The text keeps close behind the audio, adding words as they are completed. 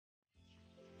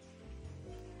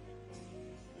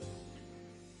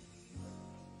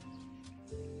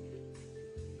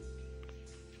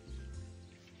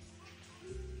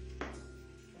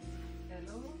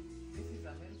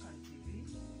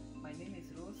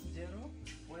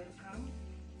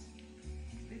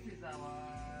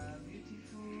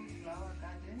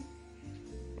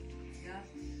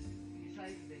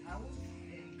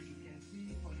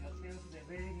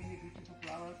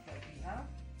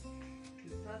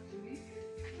last week.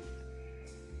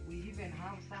 We even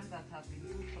have some that have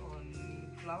been put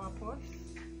on flower pots.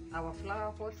 Our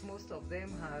flower pots, most of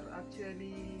them are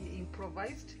actually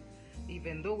improvised,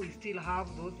 even though we still have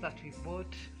those that we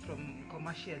bought from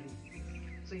commercially.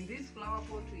 So in this flower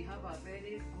pot we have a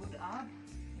very good herb,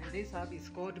 and this herb is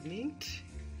called mint.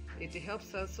 It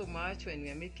helps us so much when we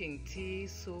are making tea,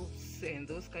 soups and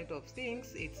those kind of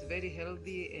things. It's very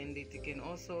healthy, and it can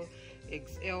also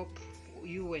help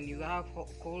you when you have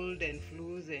cold and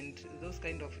flus and those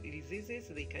kind of diseases.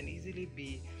 They can easily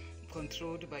be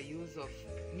controlled by use of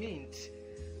mint.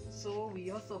 So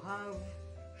we also have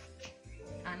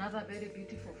another very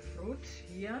beautiful fruit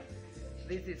here.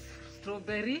 This is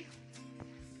strawberry.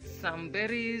 Some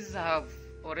berries have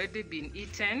already been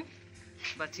eaten,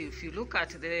 but if you look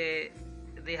at the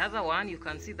other one, you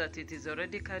can see that it is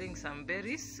already carrying some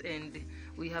berries, and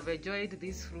we have enjoyed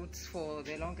these fruits for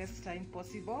the longest time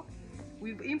possible.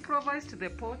 We've improvised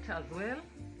the pot as well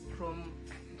from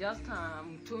just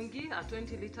mtungi, a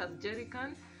 20 liters jerry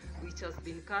can, which has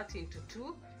been cut into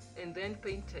two and then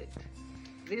painted.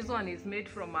 This one is made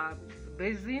from a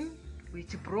basin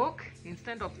which broke.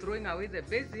 Instead of throwing away the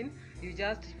basin, you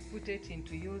just put it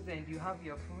into use and you have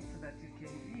your fruits that you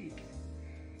can eat.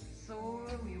 So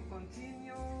you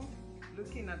continue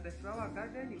looking at the flower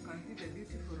garden. You can see the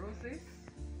beautiful roses.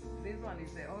 This one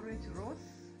is the orange rose.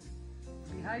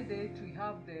 Behind it we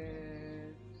have the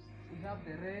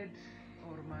red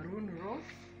or maroon rose,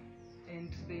 and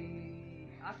they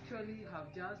actually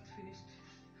have just finished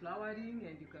flowering,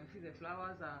 and you can see the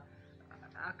flowers are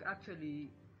actually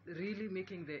really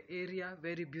making the area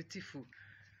very beautiful.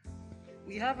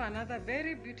 We have another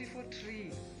very beautiful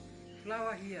tree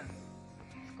flower here.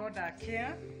 It's called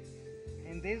Acacia,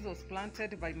 and this was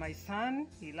planted by my son.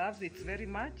 He loves it very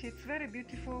much. It's very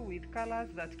beautiful with colors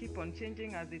that keep on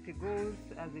changing as it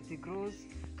grows,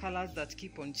 colors that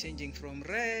keep on changing from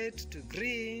red to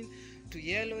green to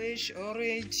yellowish,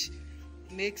 orange.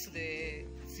 Makes the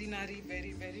scenery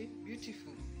very, very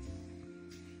beautiful.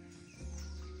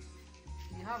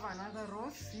 We have another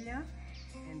rose here,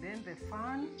 and then the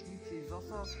fern, which is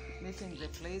also making the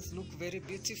place look very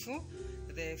beautiful.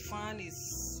 The fern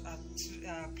is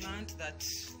a plant that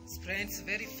spreads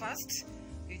very fast.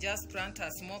 You just plant a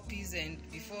small piece, and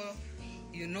before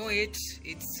you know it,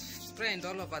 it's spread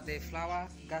all over the flower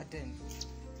garden.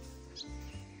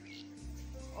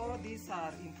 All these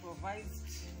are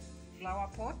improvised flower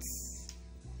pots.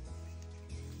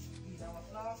 In our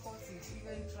flower pots, we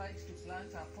even tried to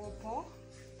plant a pawpaw.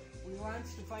 We want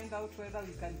to find out whether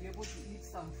we can be able to eat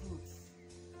some fruits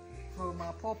from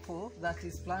a pawpaw that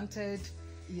is planted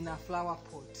in a flower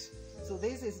pot. So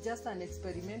this is just an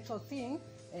experimental thing,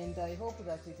 and I hope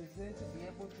that it is going to be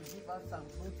able to give us some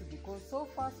fruits, because so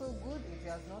far so good. It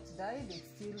has not died, it's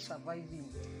still surviving.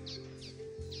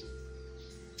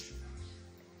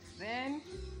 Then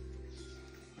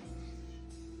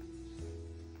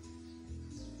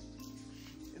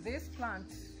this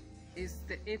plant is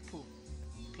the apple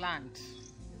plant.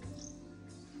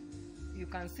 You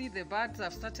can see the buds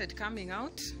have started coming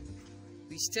out,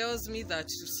 which tells me that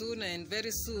soon and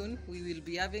very soon we will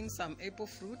be having some apple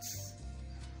fruits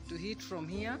to eat from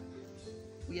here.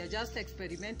 We are just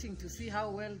experimenting to see how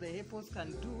well the apples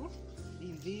can do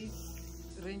in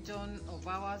this region of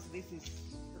ours. This is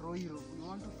Royal. We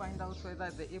want to find out whether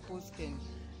the apples can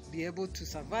be able to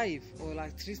survive or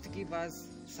at least give us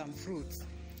some fruits.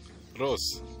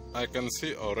 Rose, I can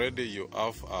see already you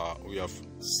have, we have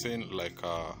seen like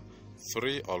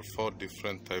 3 or 4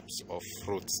 different types of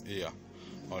fruits here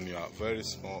on your very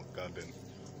small garden.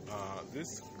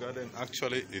 This garden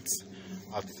actually it's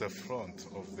at the front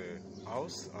of the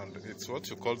house, and it's what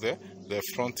you call the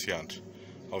front yard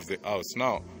of the house.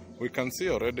 Now we can see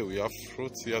already we have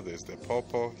fruits here. There's the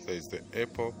pawpaw, there's the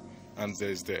apple, and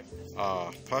there's the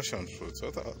passion fruits.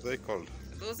 What are they called?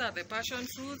 Those are the passion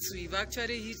fruits. We've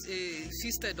actually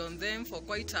feasted on them for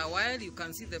quite a while. You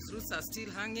can see the fruits are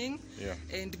still hanging. Yeah.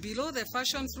 And below the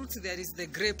passion fruits, there is the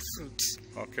grapefruit.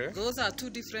 Okay. Those are 2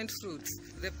 different fruits.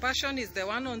 The passion is the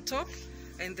one on top,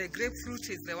 and the grapefruit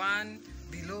is the one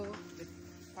below the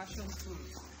passion fruit.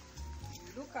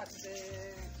 Look at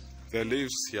the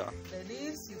leaves here. The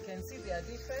leaves, you can see they are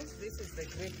different. This is the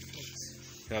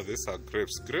grapefruit. Yeah, these are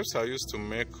grapes. Grapes are used to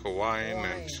make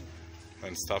wine.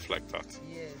 And stuff like that.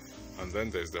 Yes. And then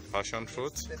there's the passion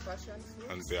fruit. The passion fruit.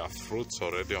 And there are fruits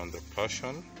already on the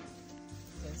passion.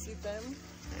 You can see them.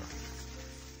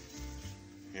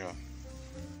 Yeah. Yeah.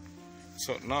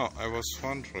 So now I was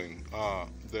wondering,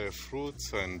 the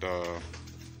fruits, and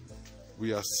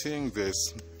we are seeing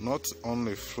there's not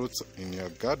only fruits in your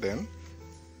garden,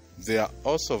 there are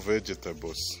also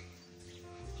vegetables.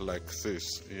 like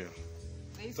this. Yeah.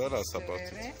 This Tell is us about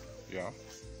it. terere. Yeah.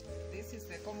 This is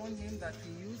the common name that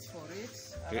we use for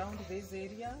it around this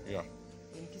area. Yeah.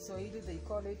 In Kiswahili they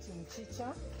call it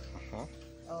mchicha.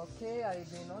 Okay, I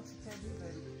may not tell you the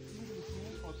English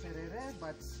name for terere,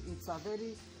 but it's a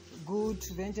very good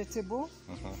vegetable,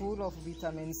 full of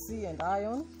vitamin C and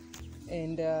iron.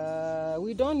 And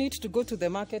we don't need to go to the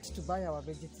market to buy our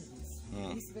vegetables.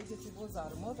 These vegetables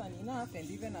are more than enough, and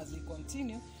even as we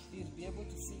continue, you'll be able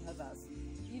to see others.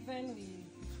 Even we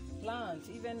plant,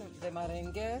 even the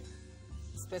marenge,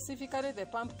 specifically the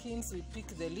pumpkins, we pick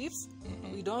the leaves.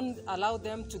 We don't allow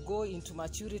them to go into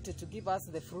maturity to give us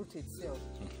the fruit itself.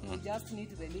 We just need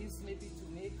the leaves maybe to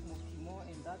make mokimo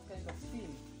and that kind of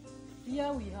thing.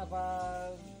 Here we have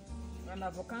an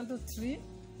avocado tree,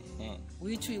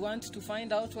 which we want to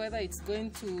find out whether it's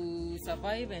going to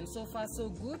survive, and so far so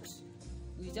good.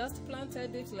 We just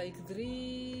planted it like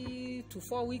 3 to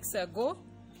 4 weeks ago,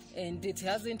 and it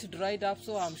hasn't dried up,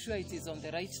 so I'm sure it is on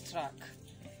the right track.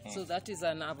 So that is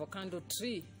an avocado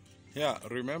tree. Yeah,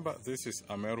 remember this is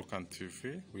Amerucan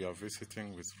TV. We are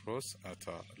visiting with Rose at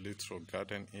a little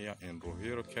garden here in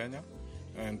Ruiru, Kenya,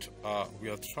 and we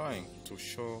are trying to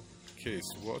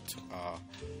showcase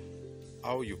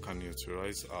how you can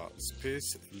utilize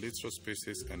little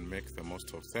spaces and make the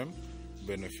most of them,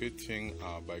 benefiting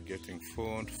by getting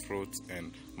food, fruits,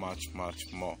 and much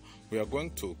more. We are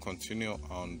going to continue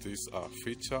on this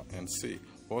feature and see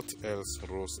what else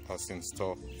Rose has in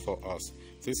store for us.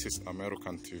 This is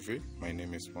Amerucan TV. My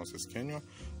name is Moses Kenya.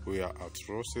 We are at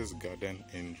Rose's garden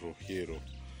in Ruiru.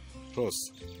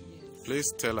 Rose,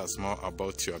 please tell us more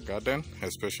about your garden,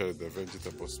 especially the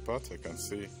vegetables part. I can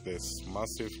see there's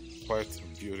massive, quite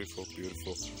beautiful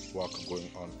work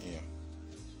going on here.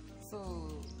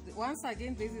 So once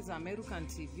again, this is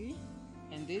Amerucan TV,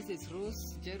 and this is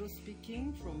Rose Jero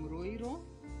speaking from Ruiru.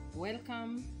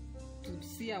 Welcome to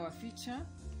see our feature.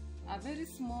 A very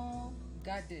small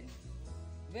garden,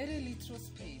 very little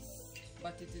space,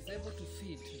 but it is able to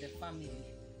feed the family.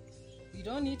 We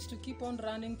don't need to keep on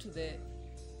running to the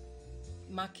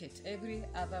market every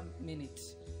other minute.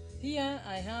 Here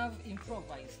I have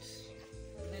improvised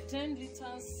the 10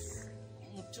 liters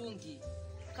mutungi,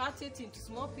 cut it into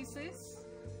small pieces,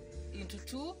 into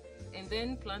 2, and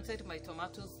then planted my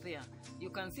tomatoes there. You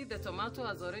can see the tomato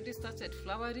has already started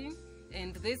flowering,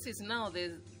 and this is now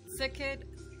the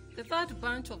third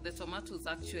bunch of the tomatoes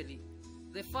actually.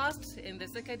 The first and the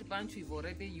second bunch we've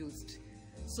already used.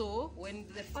 So when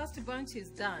the first bunch is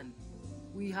done,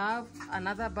 we have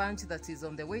another bunch that is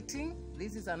on the waiting.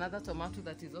 This is another tomato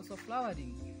that is also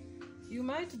flowering. You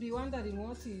might be wondering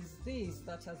what is this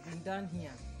that has been done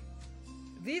here.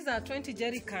 These are 20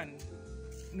 jerrycan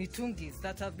mitungis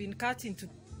that have been cut into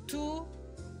 2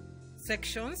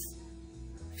 sections,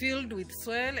 filled with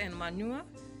soil and manure,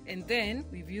 and then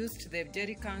we've used the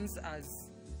jerrycans as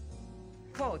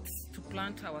pots to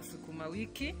plant our sukuma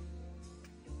wiki.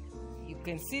 You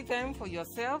can see them for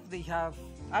yourself. They have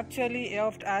actually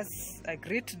helped us a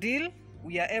great deal.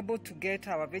 We are able to get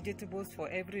our vegetables for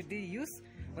everyday use.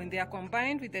 When they are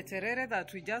combined with the terere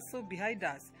that we just saw behind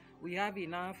us, we have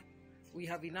enough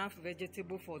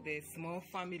vegetable for the small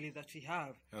family that we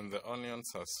have. And the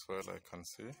onions as well, I can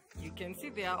see. You can see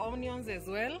there are onions as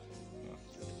well. Yeah.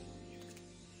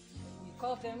 We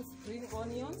call them spring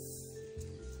onions.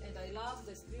 And I love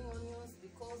the spring onions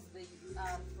because they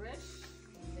are fresh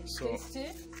and tasty.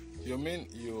 You mean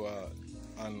you are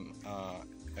an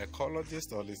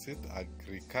ecologist, or is it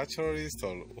agriculturist,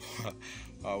 or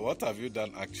what have you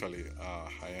done actually?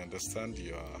 I understand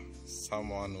you are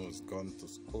someone who's gone to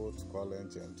school, to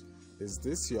college, and is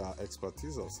this your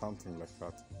expertise or something like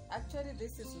that? Actually,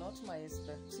 this is not my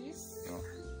expertise. No.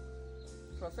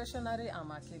 Professionally, I'm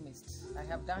a chemist. I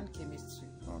have done chemistry.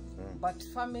 Okay. But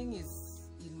farming is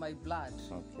in my blood.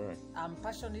 Okay. I'm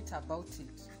passionate about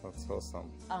it. That's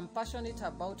awesome. I'm passionate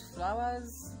about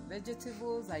flowers,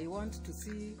 vegetables. I want to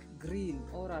see green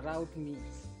all around me.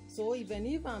 So even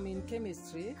if I'm in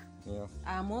chemistry, yeah,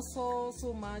 I'm also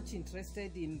so much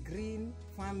interested in green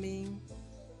farming,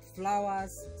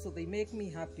 flowers, so they make me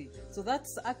happy. So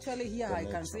that's actually here I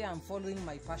can say I'm following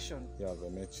my passion. Yeah, the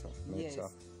nature. Yes.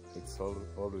 It's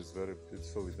always very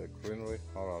beautiful with the greenery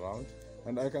all around.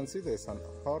 And I can see there's an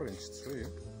orange tree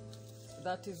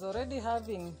that is already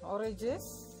having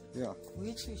oranges, yeah,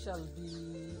 which we shall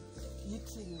be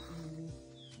eating in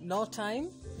no time.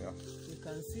 Yeah, you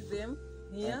can see them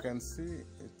here. I can see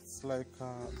it's like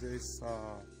there's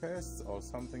pest or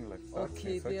something like that.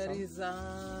 Okay, infection. There is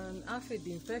an aphid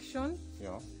infection.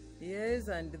 Yeah. Yes,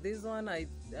 and this one I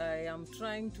am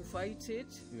trying to fight it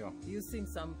using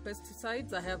some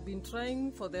pesticides. I have been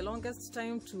trying for the longest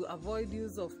time to avoid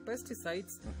use of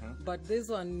pesticides, but this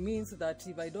one means that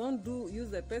if I don't use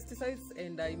the pesticides,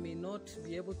 and I may not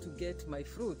be able to get my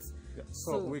fruits. Yeah.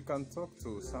 So we can talk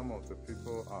to some of the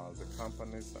people, the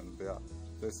companies, and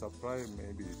they supply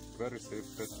maybe very safe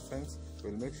pesticides.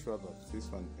 We'll make sure that this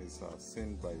one is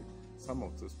seen by some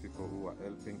of those people who are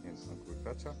helping in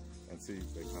agriculture, and see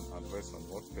if they can advise on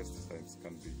what pesticides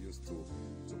can be used to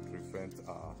prevent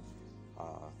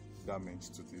damage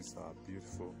to this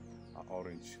beautiful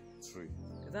orange tree.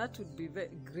 That would be very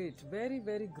great, very,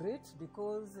 very great,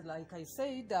 because like I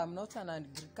said, I'm not an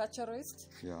agriculturist.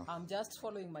 I'm just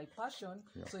following my passion.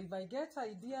 So if I get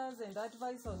ideas and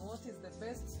advice on what is the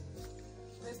best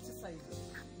pesticide,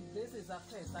 this is a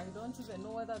pest, I don't even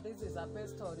know whether this is a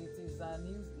pest or it is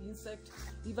an insect.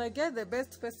 If I get the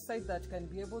best pesticide that can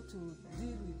be able to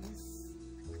deal with this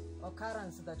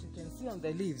occurrence that you can see on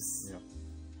the leaves,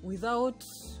 without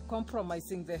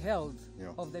compromising the health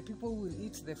of the people who will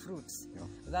eat the fruits,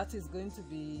 that is going to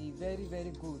be very,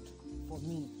 very good for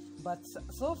me. But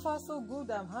so far so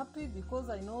good. I'm happy because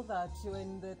I know that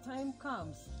when the time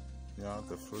comes,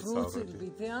 the fruits will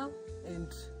be there,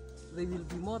 and they will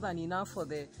be more than enough for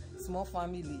the small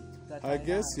family that I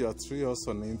guess your tree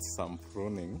also needs some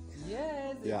pruning.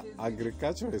 Yes.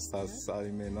 Agriculturist as I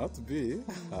may not be,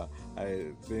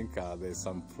 I think there's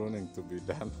some pruning to be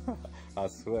done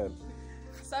as well.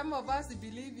 Some of us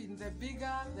believe in the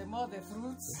bigger, the more the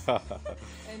fruits,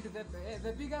 and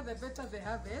the bigger, the better the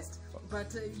harvest.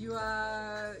 But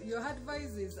your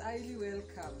advice is highly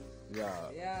welcome.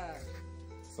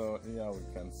 So here we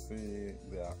can see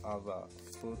there are other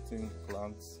fruiting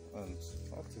plants. And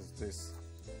what is this?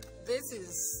 This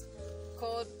is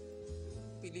called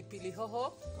pili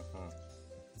hoho.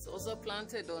 It's also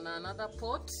planted on another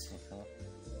pot.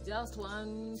 Just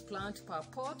one plant per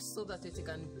pot, so that it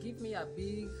can give me a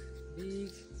big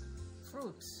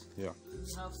fruit. We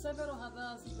have several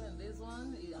others. Even this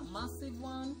one is a massive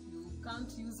one. You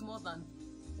can't use more than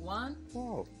one.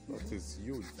 Wow, that is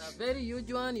huge. It's a very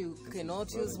huge one. You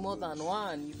cannot use more than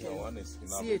one. You can one is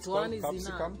enough. See it, one is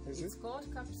capsicum, enough. It's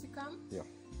called capsicum.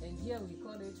 And here we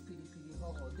call it pili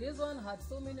hoho. This one had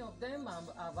so many of them.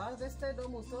 I've harvested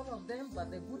almost all of them.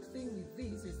 But the good thing with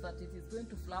this is that it is going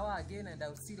to flower again, and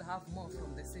I'll still have more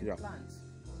from the same plant.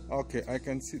 Okay, I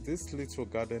can see this little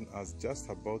garden has just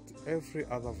about every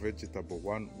other vegetable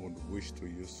one would wish to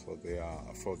use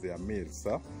for their meals,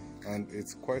 and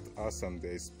it's quite awesome.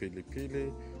 There is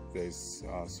pili, there is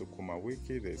sukuma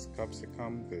wiki, there is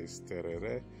capsicum, there is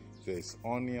terere, there is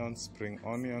onions, spring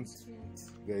onions.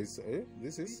 There is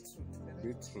this is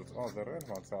beetroot. Oh, the red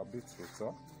ones are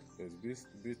beetroot. There's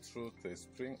beetroot, there's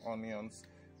spring onions.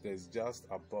 There's just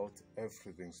about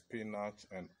everything, spinach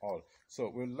and all. So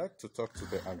we'd like to talk to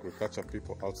the agriculture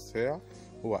people out there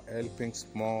who are helping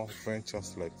small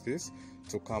ventures like this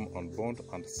to come on board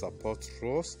and support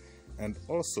Rose, and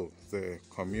also the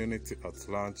community at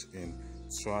large in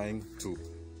trying to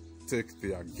take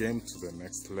their game to the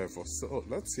next level. So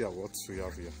let's hear what we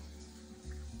have here.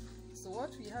 So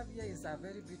what we have here is a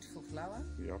very beautiful flower.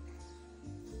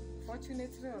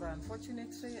 Fortunately or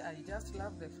unfortunately, I just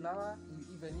love the flower,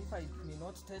 even if I may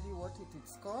not tell you what it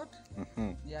is called.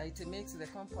 It makes the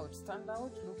compound stand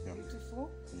out, look beautiful,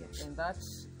 and that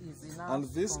is enough. And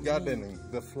this gardening,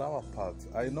 the flower part,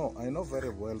 I know very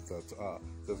well that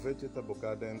the vegetable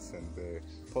gardens and the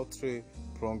pottery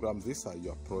program, these are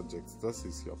your projects, this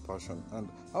is your passion. And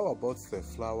how about the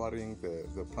flowering,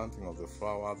 the planting of the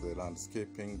flower, the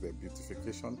landscaping, the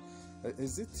beautification?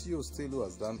 Is it you still who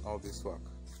has done all this work?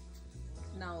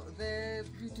 Now, the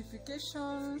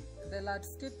beautification, the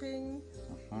landscaping,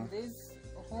 this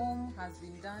home has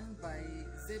been done by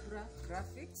Zebra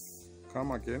Graphics.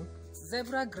 Come again?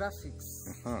 Zebra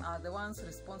Graphics are the ones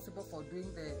responsible for doing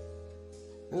the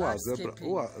Who are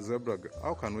Zebra?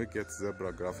 How can we get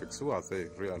Zebra Graphics? Who are they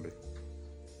really?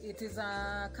 It is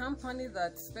a company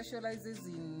that specializes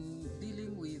in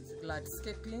dealing with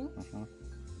landscaping.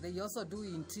 They also do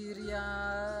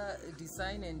interior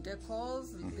design and decors,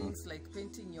 things like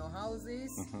painting your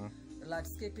houses,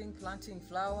 landscaping, planting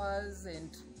flowers,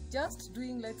 and just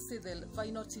doing, let's say, the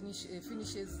final finishing.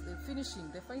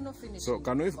 So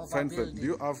can we find them? Do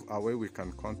you have a way we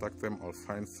can contact them or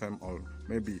find them, or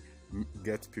maybe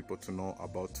get people to know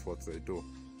about what they do?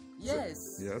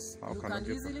 Yes. So, yes. How you can can I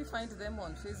get easily find them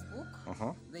on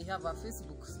Facebook. They have a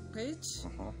Facebook page,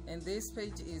 and this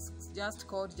page is just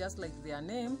called, just like their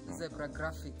name, Zebra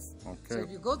Graphics. Okay. So if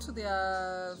you go to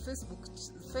their Facebook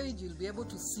page, you'll be able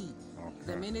to see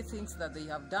the many things that they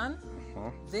have done.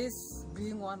 This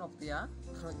being one of their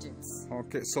projects.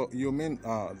 Okay, so you mean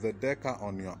the decor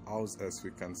on your house, as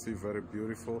we can see, very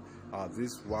beautiful.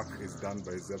 This work is done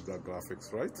by Zebra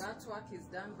Graphics, right? That work is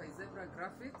done by Zebra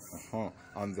Graphics.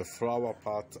 And the flower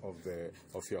part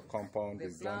of your compound the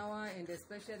is done. The flower, and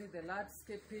especially the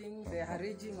landscaping, the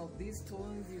arranging of these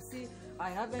stones. You see, I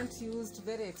haven't used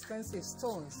very expensive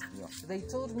stones. They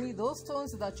told me those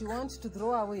stones that you want to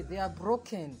throw away, they are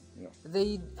broken.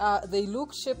 They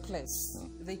look shapeless.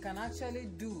 They can actually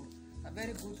do a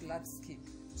very good landscape.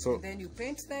 So then you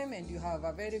paint them, and you have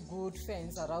a very good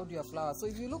fence around your flowers. So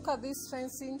if you look at this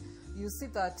fencing, you see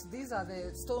that these are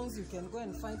the stones you can go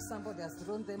and find somebody has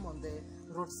thrown them on the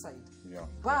roadside.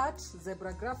 But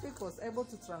Zebra Graphic was able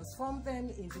to transform them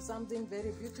into something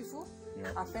very beautiful,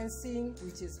 a fencing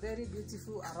which is very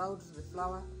beautiful around the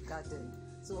flower garden.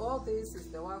 So all this is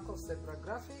the work of Zebra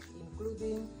Graphic,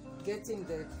 including getting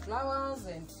the flowers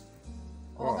and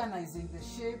organizing the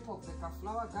shape of the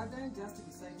flower garden just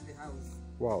beside the house.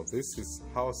 Wow, this is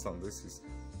awesome. This is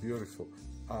beautiful.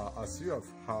 As you have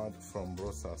heard from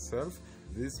Rose herself,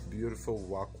 this beautiful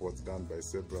work was done by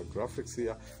Zebra Graphics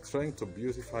here, trying to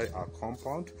beautify our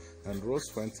compound, and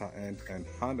Rose went ahead and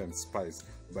hand and spice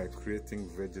by creating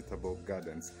vegetable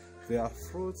gardens. There are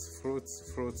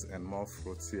fruits, and more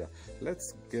fruits here.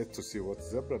 Let's get to see what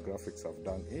Zebra Graphics have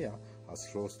done here, as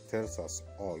Rose tells us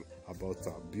all about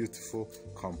our beautiful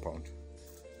compound.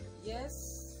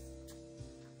 Yes,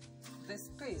 the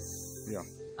space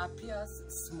appears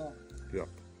small.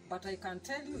 But I can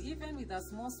tell you, even with a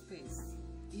small space,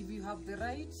 if you have the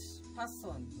right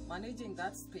person managing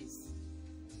that space,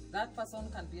 that person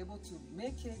can be able to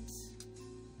make it,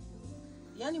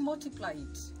 multiply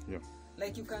it.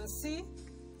 Like you can see,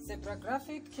 Zebra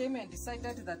Graphic came and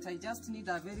decided that I just need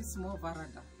a very small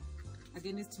veranda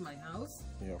against my house.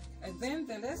 And then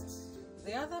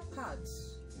the other part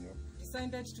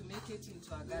decided to make it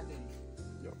into a garden.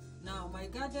 Now my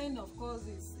garden, of course,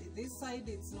 is this side.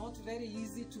 It's not very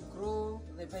easy to grow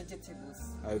the vegetables.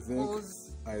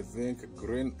 I think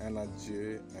green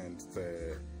energy and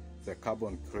the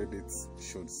carbon credits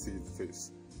should see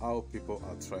this. How people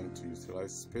are trying to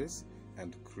utilize space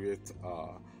and create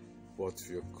what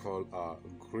we call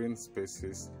green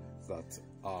spaces that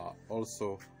are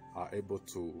also able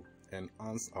to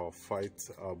enhance our fight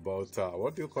about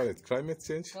what do you call it? Climate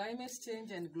change? Climate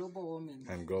change and global warming.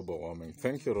 And global warming.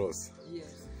 Thank you, Rose.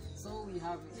 Yes. So we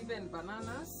have even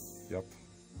bananas.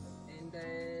 And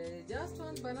just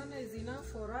one banana is enough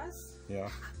for us.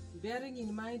 Bearing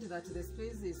in mind that the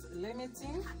space is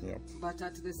limiting, but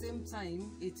at the same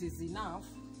time, it is enough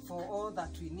for all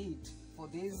that we need for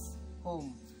this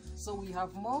home. So we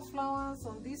have more flowers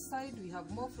on this side. We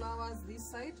have more flowers this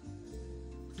side.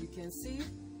 You can see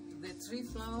the tree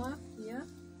flower here.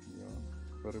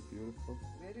 Very beautiful.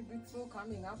 Very beautiful,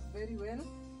 coming up very well.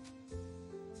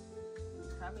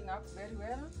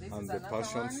 This and is the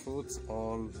passion fruits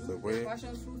all the way. The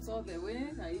passion fruits all the way.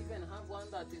 I even have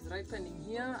one that is ripening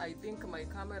here. I think my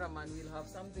cameraman will have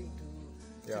something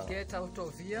to get out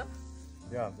of here.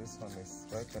 This one is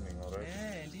ripening already.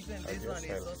 And even this one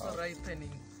is also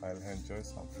ripening. I'll enjoy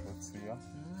some fruits here.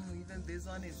 Even this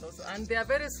one is also, and they are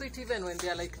very sweet even when they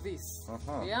are like this.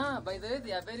 By the way,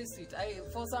 they are very sweet.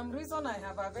 For some reason, I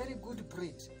have a very good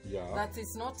breed that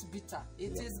is not bitter.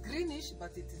 It is greenish,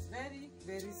 but it is very,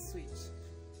 very sweet.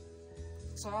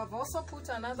 So I've also put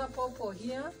another pawpaw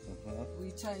here,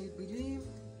 which I believe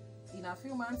in a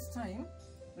few months' time,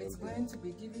 it's going to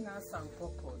be giving us some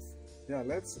pawpaws.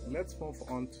 Let's move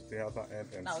on to the other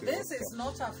end and now see. This is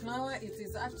not a flower, it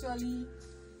is actually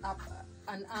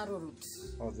an arrowroot.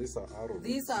 These are arrowroots.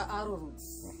 These are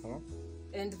arrowroots.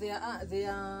 And they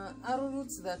are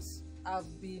arrowroots that have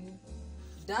been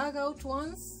dug out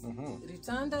once,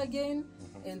 returned again,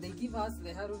 and they give us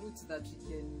the arrowroots that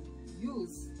we can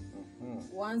use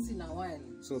once in a while.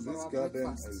 So this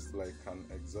garden is like an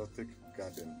exotic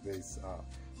garden. There is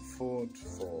food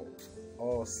for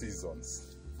all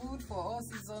seasons. Food for all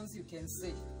seasons, you can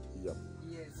say.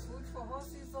 Yes, food for all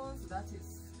seasons, that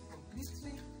is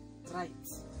completely right.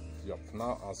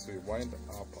 Now as we wind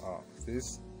up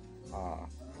this,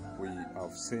 we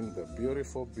have seen the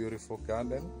beautiful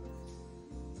garden,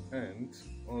 and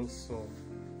also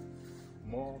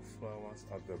more flowers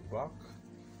at the back.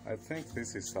 I think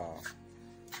this is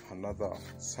another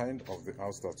side of the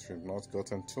house that we've not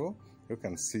gotten to. you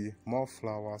can see more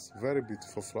flowers, very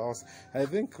beautiful flowers. I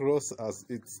think, Rose, as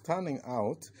it's turning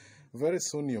out, very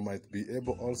soon you might be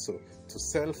able also to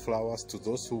sell flowers to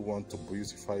those who want to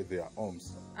beautify their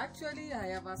homes. Actually, I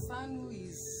have a son who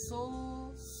is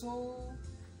so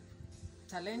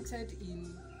talented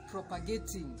in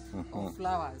propagating of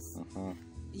flowers.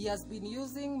 He has been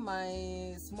using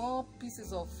my small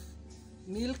pieces of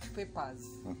milk papers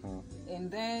and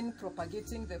then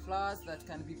propagating the flowers that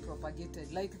can be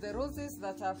propagated, like the roses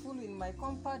that are full in my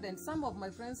compound, and some of my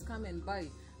friends come and buy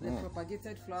the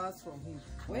propagated flowers from him.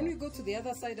 When we go to the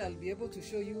other side, I'll be able to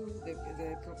show you the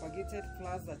propagated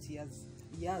flowers that he has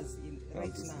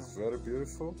right this now. Is very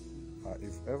beautiful.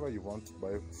 If ever you want to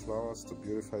buy flowers to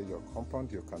beautify your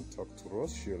compound, you can talk to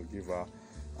Rose. She'll give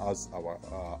us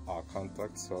our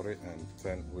contact, and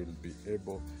then we'll be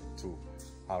able to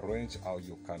arrange how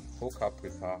you can hook up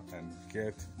with her and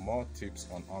get more tips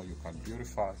on how you can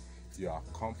beautify your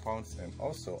compounds, and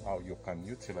also how you can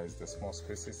utilize the small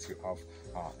spaces you have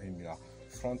in your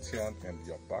front yard and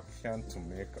your backyard to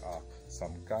make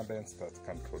some gardens that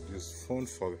can produce food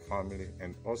for the family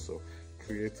and also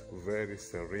create very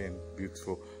serene,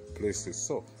 beautiful places.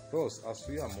 So, Rose, as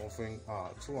we are moving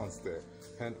towards the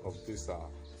end of this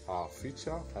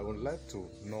feature, I would like to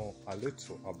know a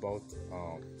little about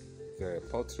the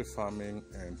poultry farming,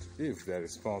 and if there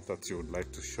is more that you would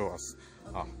like to show us.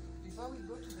 Okay. Before we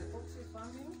go to the poultry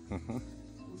farming,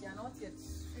 we are not yet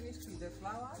finished with the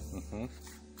flowers.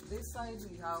 This side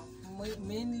we have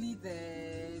mainly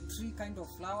the tree kind of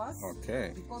flowers.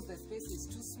 Okay. Because the space is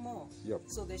too small. Yep.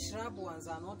 So the shrub ones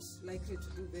are not likely to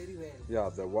do very well. Yeah,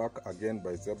 the work again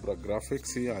by Zebra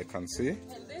Graphics here, I can see.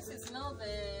 And this is now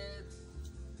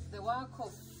the work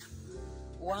of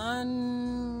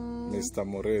one Mr.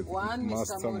 Morevi.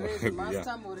 Master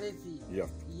Yeah. Morevi. Yeah.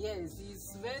 Yes,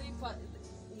 he's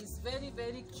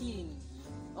very keen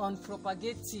on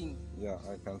propagating. Yeah,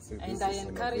 I can see. And I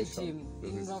encourage him.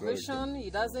 Innovation. He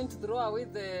doesn't throw away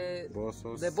the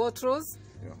bottles.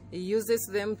 Yeah. He uses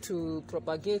them to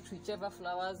propagate whichever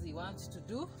flowers he wants to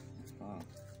do.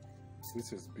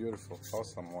 This is beautiful,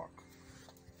 awesome work.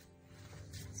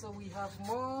 So we have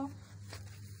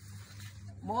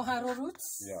more harrow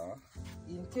roots. Yeah.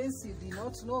 In case you did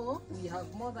not know, we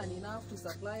have more than enough to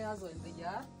supply us when they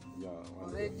are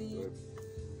already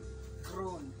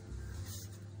grown.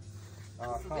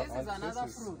 So this is another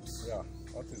fruit. Yeah.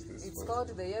 What is this? It's called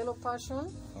the yellow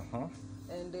passion.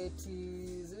 And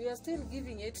we are still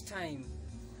giving it time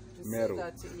to Meru.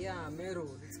 see that, Meru.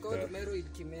 It's called Meru in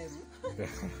Kimeru.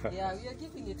 Yeah, we are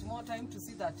giving it more time to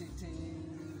see that it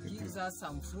gives us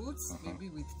some fruits, maybe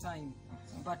with time.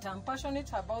 But I'm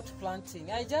passionate about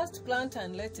planting. I just plant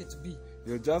and let it be.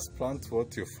 You just plant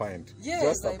what you find. Yes,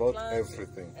 just I about plant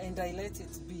everything. And I let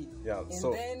it be. Yeah,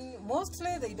 and then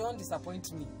mostly they don't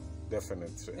disappoint me.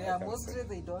 Definitely. Yeah, mostly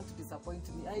they don't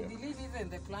disappoint me. I believe even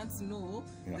the plants know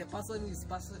the person is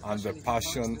passionate. And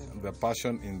the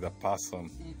passion in the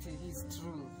person. It is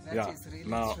true. That is really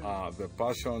now true. the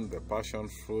passion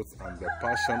fruit, and the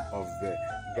passion of the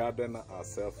gardener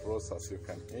herself, Rose, as you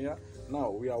can hear. Now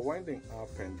we are winding up,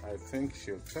 and I think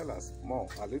she'll tell us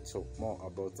a little more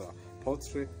about the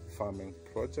poultry farming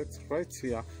project right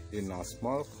here in a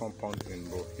small compound in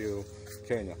Ruiru,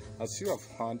 Kenya. As you have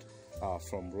heard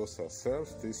from Rose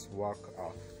herself, this work,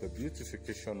 the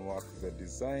beautification work, the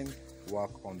design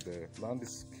work on the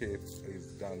landscape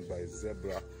is done by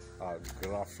Zebra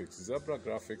Graphics. Zebra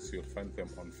Graphics, you'll find them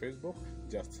on Facebook.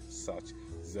 Just search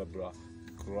Zebra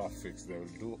Graphics. They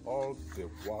will do all the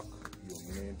work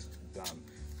you need done.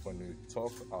 When we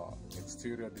talk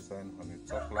exterior design, when we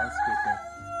talk landscaping,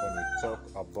 when we talk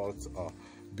about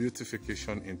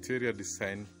beautification, interior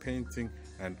design, painting,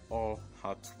 and all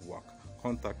artwork,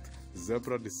 contact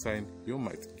Zebra Design. You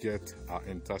might get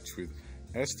in touch with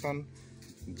Eston,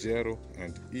 Jero,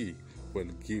 and E will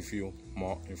give you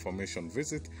more information.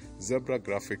 Visit Zebra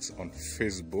Graphics on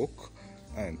Facebook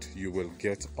and you will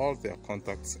get all their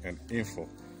contacts and info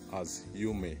as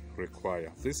you may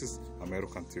require. This is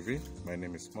Amerucan TV. My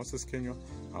name is Moses Kenyo.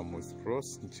 I'm with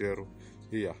Rose Jero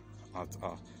here at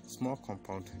a small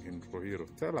compound in Ruiru.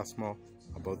 Tell us more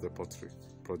about the poultry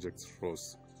project,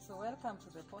 Rose. So welcome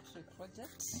to the poultry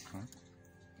project.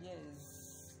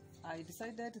 Yes, I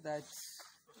decided that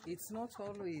it's not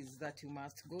always that you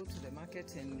must go to the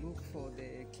market and look for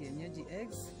the kienyeji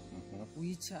eggs,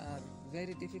 which are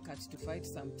very difficult to find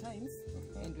sometimes.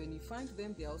 And when you find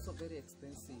them, they are also very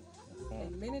expensive.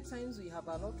 And many times we have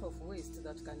a lot of waste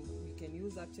that we can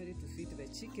use actually to feed the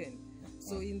chicken.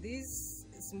 So in this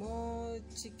small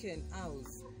chicken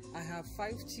house, I have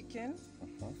 5 chicken.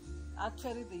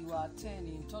 Actually, they were 10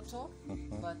 in total,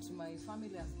 but my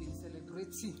family has been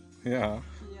celebrating. Yeah.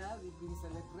 Yeah, we've been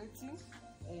celebrating,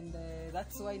 and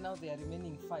that's why now they are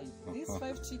remaining 5. These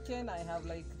 5 chicken, I have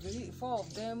like 4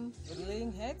 of them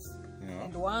laying eggs,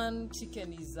 and 1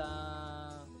 chicken is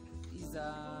a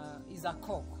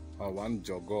cock. Oh, 1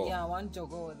 jogo. Yeah, 1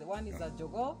 jogo. The 1 is a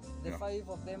jogo. The 5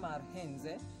 of them are hens.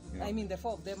 I mean, the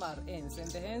 4 of them are hens, and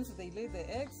the hens, they lay the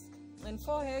eggs, and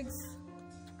 4 eggs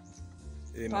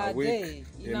in per a week. day.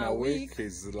 In a week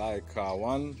is like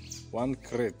one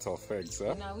crate of eggs.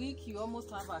 In a week, you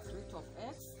almost have a crate of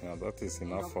eggs. Yeah, that is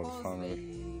enough for the family.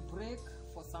 They break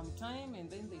for some time, and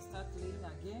then they start laying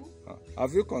again.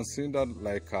 Have you considered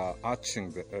like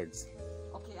hatching the eggs?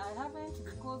 Okay, I haven't,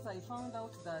 because I found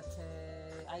out that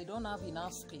I don't have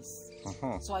enough space.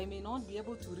 So I may not be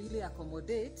able to really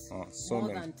accommodate more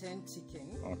than 10 chicken.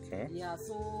 Okay. Yeah,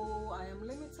 so I am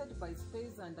limited by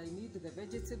space, and I need the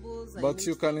vegetables. But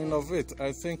you can innovate.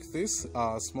 I think this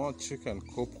small chicken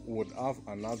coop would have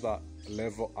another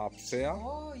level up there.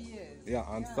 Oh, yes.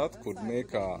 Yeah, and that could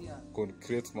make could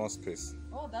create more space.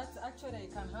 Oh, that's actually, I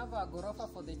can have a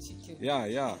gorofa for the chicken. Yeah.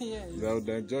 Yes. They would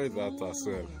enjoy that as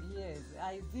well. Yes,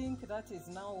 I think that is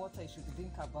now what I should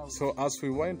think about. So as we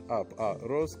wind up,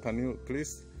 Rose, can you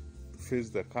please face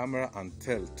the camera and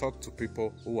talk to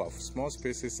people who have small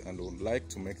spaces and would like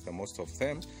to make the most of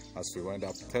them? As we wind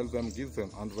up, tell them, give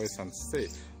them advice, and say,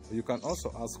 you can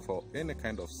also ask for any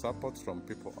kind of support from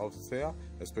people out there,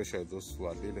 especially those who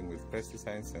are dealing with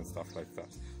pesticides and stuff like that.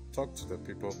 Talk to the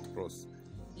people, Rose.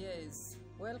 Yes,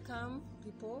 welcome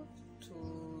people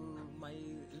to my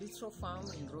little farm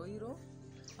in Roiro.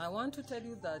 I want to tell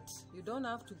you that you don't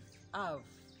have to have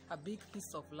a big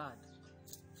piece of land.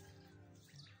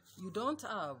 You don't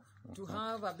have to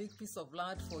have a big piece of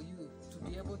land for you to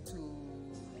be able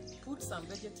to put some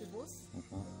vegetables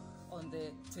on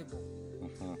the table,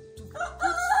 to put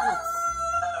fruits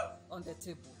on the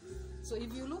table. So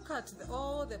if you look at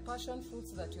all the passion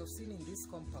fruits that you've seen in this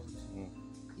compound,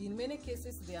 in many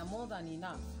cases they are more than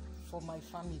enough for my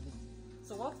family.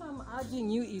 So what I'm urging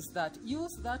you is that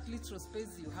use that little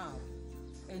space you have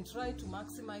and try to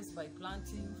maximize by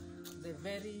planting the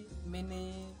very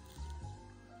many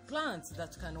plants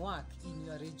that can work in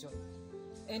your region.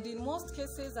 And in most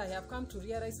cases, I have come to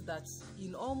realize that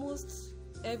in almost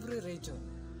every region,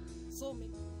 so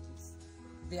many fruits.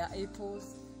 There are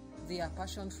apples, there are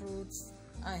passion fruits,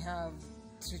 I have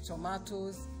tree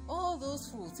tomatoes, all those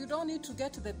fruits. You don't need to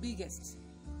get the biggest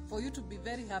for you to be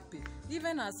very happy.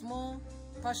 Even a small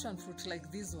passion fruit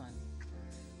like this one,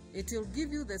 it will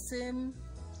give you the same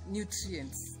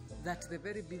nutrients that the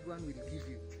very big one will give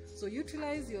you. So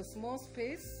utilize your small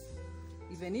space.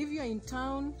 Even if you're in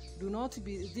town, do not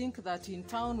think that in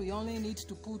town we only need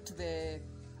to put the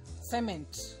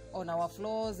cement on our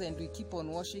floors and we keep on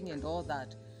washing and all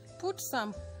that. Put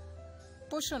some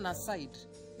portion aside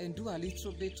and do a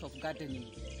little bit of gardening.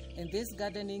 And this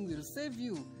gardening will save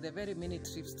you the very many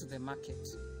trips to the market.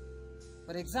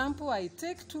 For example, I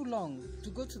take too long to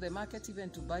go to the market even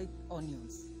to buy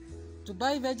onions. To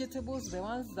buy vegetables, the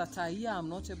ones that are here, I'm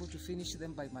not able to finish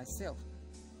them by myself.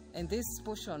 And this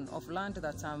portion of land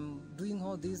that I'm doing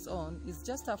all this on is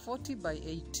just a 40 by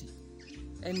 80.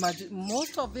 And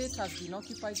most of it has been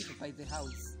occupied by the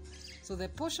house. So the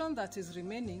portion that is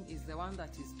remaining is the one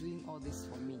that is doing all this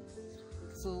for me.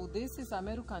 So this is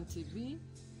Amerucan TV.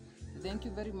 Thank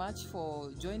you very much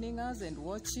for joining us and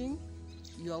watching.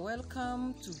 You are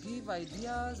welcome to give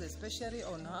ideas, especially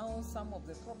on how some of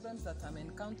the problems that I'm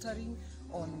encountering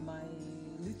on my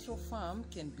little farm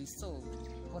can be solved.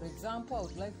 For example, I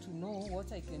would like to know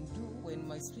what I can do when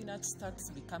my spinach starts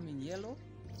becoming yellow,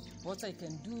 what I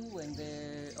can do when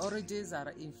the oranges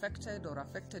are infected or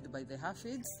affected by the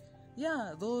aphids.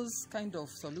 Yeah, those kind of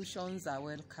solutions are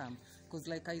welcome. Because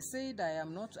like I said, I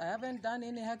haven't done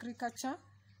any agriculture,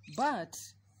 but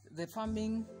the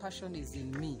farming passion is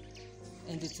in me.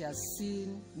 And it has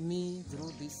seen me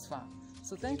through this farm.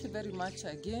 So thank you very much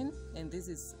again, and this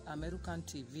is Amerucan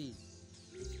TV.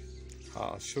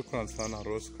 Shukran sana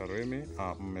Rose Karimi.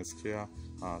 Mmesikia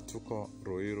tuko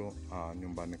Ruiru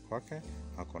nyumbani kwake.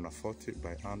 Akona 40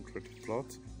 by 100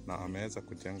 plot na ameweza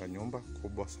kujenga nyumba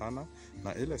kubwa sana,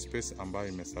 na ile space ambayo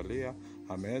imesalia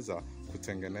ameweza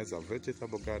kutengeneza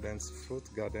vegetable gardens,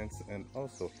 fruit gardens and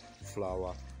also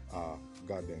flower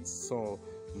gardens. So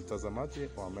mtazamaji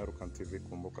wa Amerucan TV,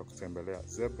 kumbuka kutembelea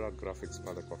Zebra Graphics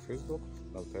pale kwa Facebook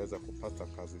na utaweza kupata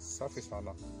kazi safi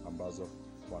sana ambazo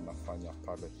wanafanya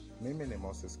pale. Mimi ni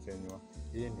Moses Kenywa,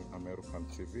 hii ni Amerucan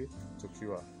TV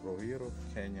tukiwa Rohiro,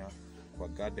 Kenya kwa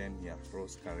garden ya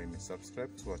Rose Karimi.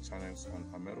 Subscribe to our channels on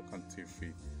Amerucan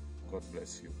TV. God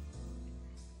bless you.